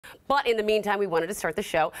But in the meantime, we wanted to start the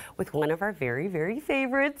show with one of our very, very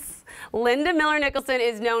favorites. Linda Miller-Nicholson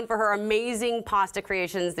is known for her amazing pasta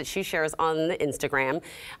creations that she shares on the Instagram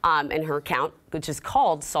and her account, which is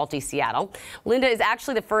called Salty Seattle. Linda is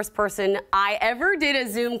actually the first person I ever did a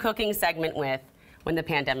Zoom cooking segment with when the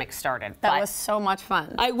pandemic started. That was so much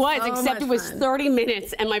fun. I was, so except it was 30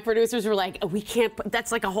 minutes, and my producers were like, oh, we can't,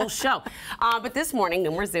 that's like a whole show. But this morning,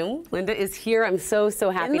 no more Zoom. Linda is here. I'm so,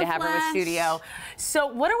 so happy to have her in the studio. So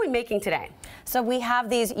what are we making today? So we have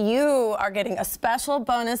these, you are getting a special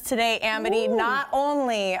bonus today, Amity. Ooh. Not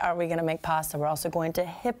only are we gonna make pasta, we're also going to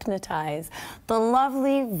hypnotize the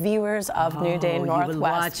lovely viewers of New Day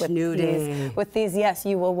Northwest with these, yes,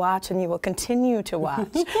 you will watch and you will continue to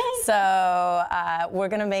watch. So we're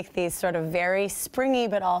gonna make these sort of very springy,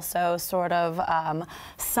 but also sort of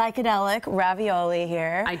psychedelic ravioli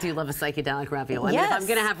here. I do love a psychedelic ravioli. Yes. I mean, if I'm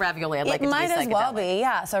gonna have ravioli, I'd like it to be psychedelic. It might as well be,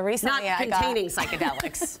 yeah. So recently Not containing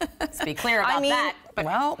psychedelics. Let's be clear about that. But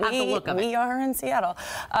well, we are in Seattle.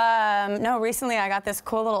 No, recently I got this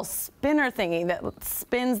cool little spinner thingy that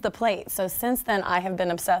spins the plate. So since then I have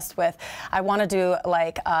been obsessed with, I want to do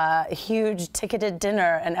like a huge ticketed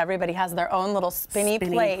dinner and everybody has their own little spinny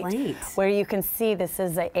plate where you can see this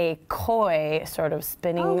is a koi sort of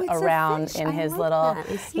spinning around in his little,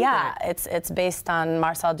 it's based on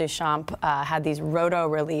Marcel Duchamp had these roto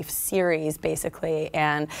relief series basically,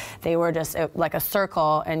 and they were just like a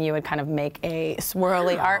circle and you would kind of make a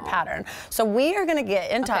swirly art pattern. So we are going to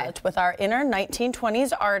get in touch with our inner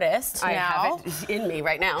 1920s artist I have it in me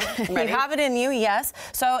right now. You have it in you, yes.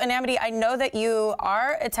 So, and Amity, I know that you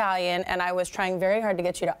are Italian, and I was trying very hard to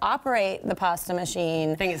get you to operate the pasta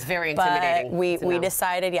machine. I think it's very intimidating. But we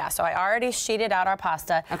decided, so I already sheeted out our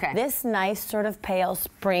pasta. Okay. This nice sort of pale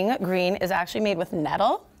spring green is actually made with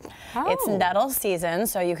nettle. Oh. It's nettle season,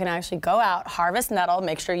 so you can actually go out, harvest nettle.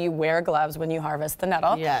 Make sure you wear gloves when you harvest the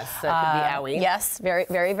nettle. Yes, that could be owie. Yes, very,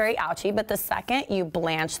 very, very ouchy. But the second you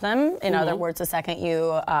blanch them, in other words, the second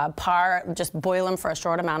you just boil them for a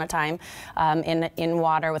short amount of time in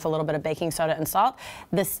water with a little bit of baking soda and salt,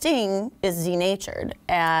 the sting is denatured,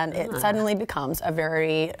 and it suddenly becomes a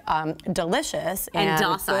very delicious and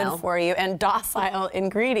docile, good for you and docile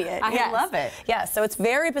ingredient. I love it. Yes, so it's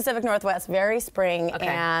very Pacific Northwest, very spring,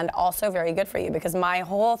 and also very good for you, because my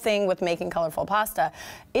whole thing with making colorful pasta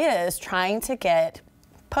is trying to get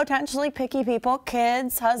potentially picky people,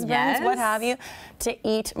 kids, husbands, what have you, to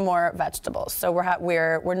eat more vegetables. So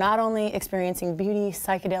we're not only experiencing beauty,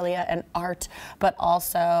 psychedelia, and art, but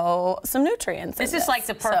also some nutrients. This is like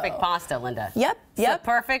the perfect pasta, Linda. Yep. The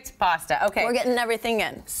perfect pasta. Okay. We're getting everything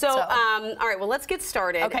in. So, all right, well, let's get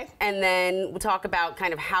started. Okay. And then we'll talk about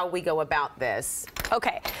kind of how we go about this.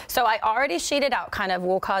 Okay, so I already sheeted out kind of,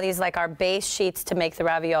 we'll call these like our base sheets to make the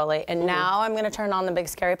ravioli. And now I'm gonna turn on the big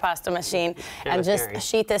scary pasta machine and just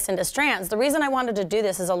sheet this into strands. The reason I wanted to do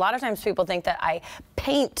this is a lot of times people think that I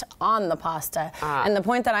paint on the pasta. And the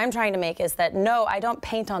point that I'm trying to make is that no, I don't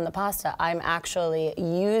paint on the pasta. I'm actually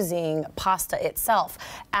using pasta itself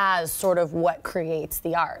as sort of what creates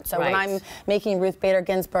the art. So when I'm making Ruth Bader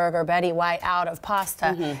Ginsburg or Betty White out of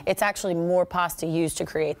pasta, it's actually more pasta used to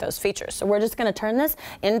create those features. So we're just gonna turn this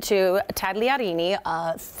into tagliarini,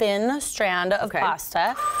 a thin strand of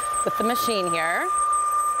pasta with the machine here.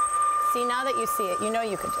 See, now that you see it, you know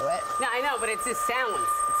you could do it. No, I know, but it just sounds.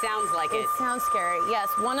 It sounds like it. It sounds scary. Yes,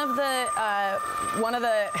 one of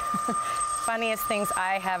the funniest things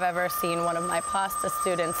I have ever seen one of my pasta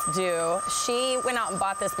students do. She went out and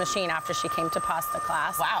bought this machine after she came to pasta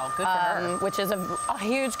class. Wow, good for her. Which is a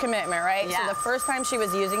huge commitment, right? Yeah. So the first time she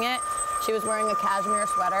was using it, she was wearing a cashmere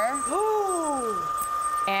sweater. Ooh.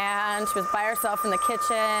 And she was by herself in the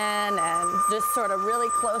kitchen and just sort of really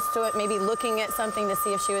close to it, maybe looking at something to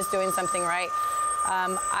see if she was doing something right.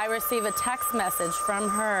 I received a text message from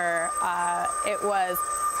her. It was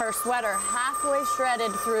her sweater halfway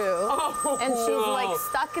shredded through, and she's like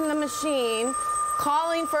stuck in the machine,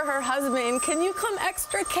 calling for her husband, can you come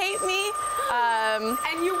extricate me?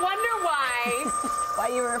 And you wonder why Why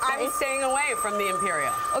you were afraid? I'm staying away from the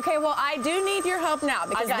Imperial. Okay, well, I do need your help now,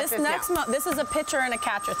 because this is a pitcher and a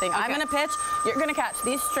catcher thing. Okay. I'm gonna pitch, you're gonna catch.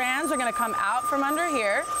 These strands are gonna come out from under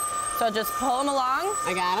here. So just pull them along.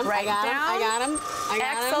 I got them. Right down. I got them.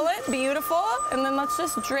 Excellent, beautiful. And then let's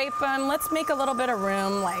just drape them. Let's make a little bit of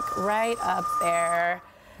room, like right up there.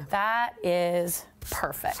 That is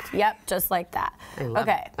perfect. Yep, just like that.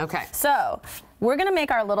 Okay. Okay. So we're gonna make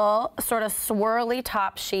our little sort of swirly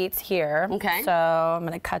top sheets here. Okay. So I'm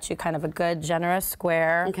gonna cut you kind of a good, generous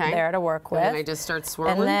square there to work with. And then I just start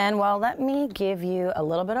swirling? And then, well, let me give you a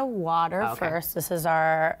little bit of water first. This is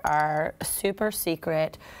our super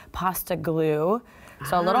secret pasta glue.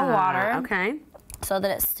 So a little water. Okay. so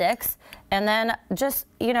that it sticks. And then just,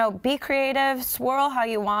 you know, be creative, swirl how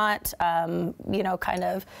you want, you know, kind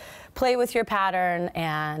of play with your pattern,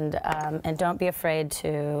 and don't be afraid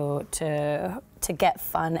to get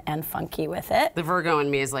fun and funky with it. The Virgo in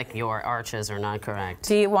me is like, your arches are not correct.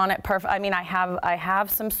 Do you want it perfect? I mean, I have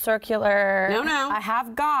some circular. No. I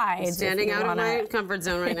have guides. I'm standing out of my comfort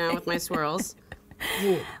zone right now with my swirls.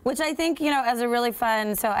 Which I think, you know, as a really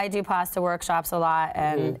fun, so I do pasta workshops a lot,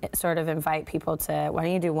 and sort of invite people to, why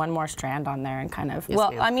don't you do one more strand on there and kind of, yes,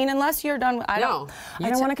 well, I mean, unless you're done, I don't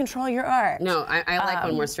want to control your art. No, I like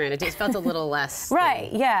one more strand. It just felt a little less.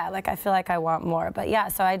 Right, yeah, like I feel like I want more. But yeah,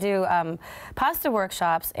 so I do pasta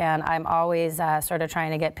workshops, and I'm always sort of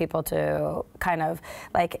trying to get people to kind of,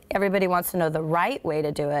 like, everybody wants to know the right way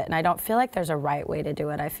to do it, and I don't feel like there's a right way to do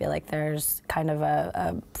it. I feel like there's kind of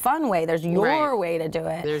a fun way. There's your way to do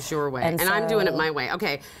it. There's your way. And so, I'm doing it my way.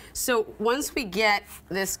 Okay, so once we get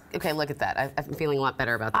this, okay, look at that. I'm feeling a lot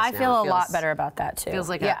better about this now. I feel a lot better about that too. Feels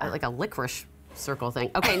like a licorice circle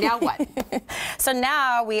thing. Okay, now what? So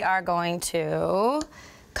now we are going to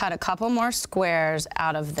cut a couple more squares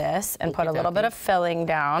out of this and put a little bit of filling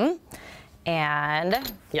down. And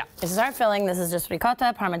this is our filling. This is just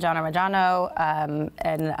ricotta, parmigiano reggiano,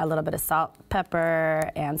 and a little bit of salt, pepper,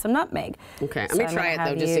 and some nutmeg. Okay, I'm gonna try it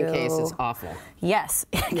though, just in case it's awful. Yes.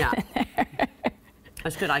 Yeah.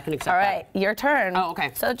 That's good. I can accept that. All right, your turn. Oh, okay.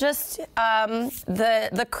 So just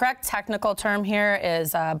the correct technical term here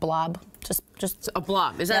is blob. Just a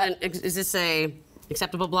blob. Is that is this a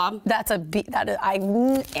acceptable blob?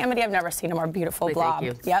 Amity, I've never seen a more beautiful blob.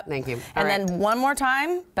 Thank you. Yep. Thank you. And then one more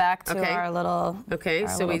time, back to our little,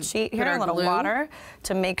 little sheet here, a little water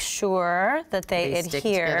to make sure that they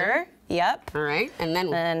adhere. Yep. All right, and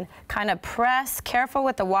then kind of press. Careful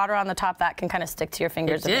with the water on the top; that can kind of stick to your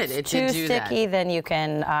fingers. It If it's too sticky, then you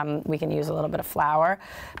can we can use a little bit of flour,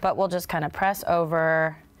 but we'll just kind of press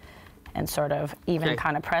over and sort of even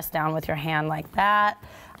kind of press down with your hand like that.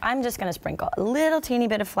 I'm just going to sprinkle a little teeny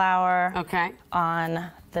bit of flour on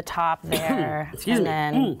the top there. Excuse me.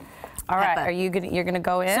 Then, all right, you're gonna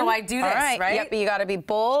go in? So I do this, right? Yep, you got to be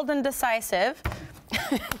bold and decisive.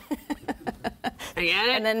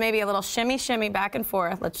 And then maybe a little shimmy back and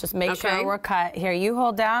forth. Let's just make sure we're cut. Here, you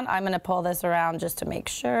hold down. I'm going to pull this around just to make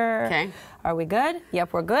sure. Okay. Are we good?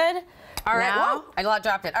 Yep, we're good. All right, whoa, I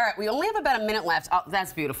dropped it. All right, we only have about a minute left. Oh,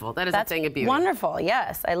 that's beautiful. That is a thing of beauty. Wonderful,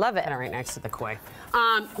 yes, I love it. All right, next to the koi.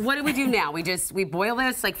 What do we do now? We boil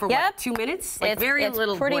this like for what, 2 minutes? Like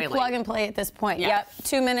it's pretty plug and play at this point. Yep,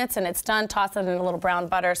 2 minutes and it's done. Toss it in a little brown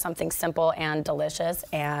butter, something simple and delicious,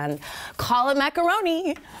 and call it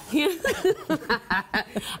macaroni.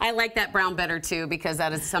 I like that brown butter too, because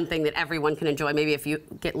that is something that everyone can enjoy. Maybe if you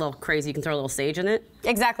get a little crazy, you can throw a little sage in it.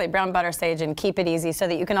 Exactly, brown butter, sage, and keep it easy so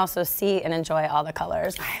that you can also see and enjoy all the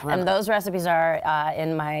colors. And those recipes are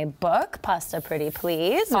in my book, Pasta Pretty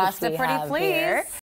Please. Pasta Pretty Please.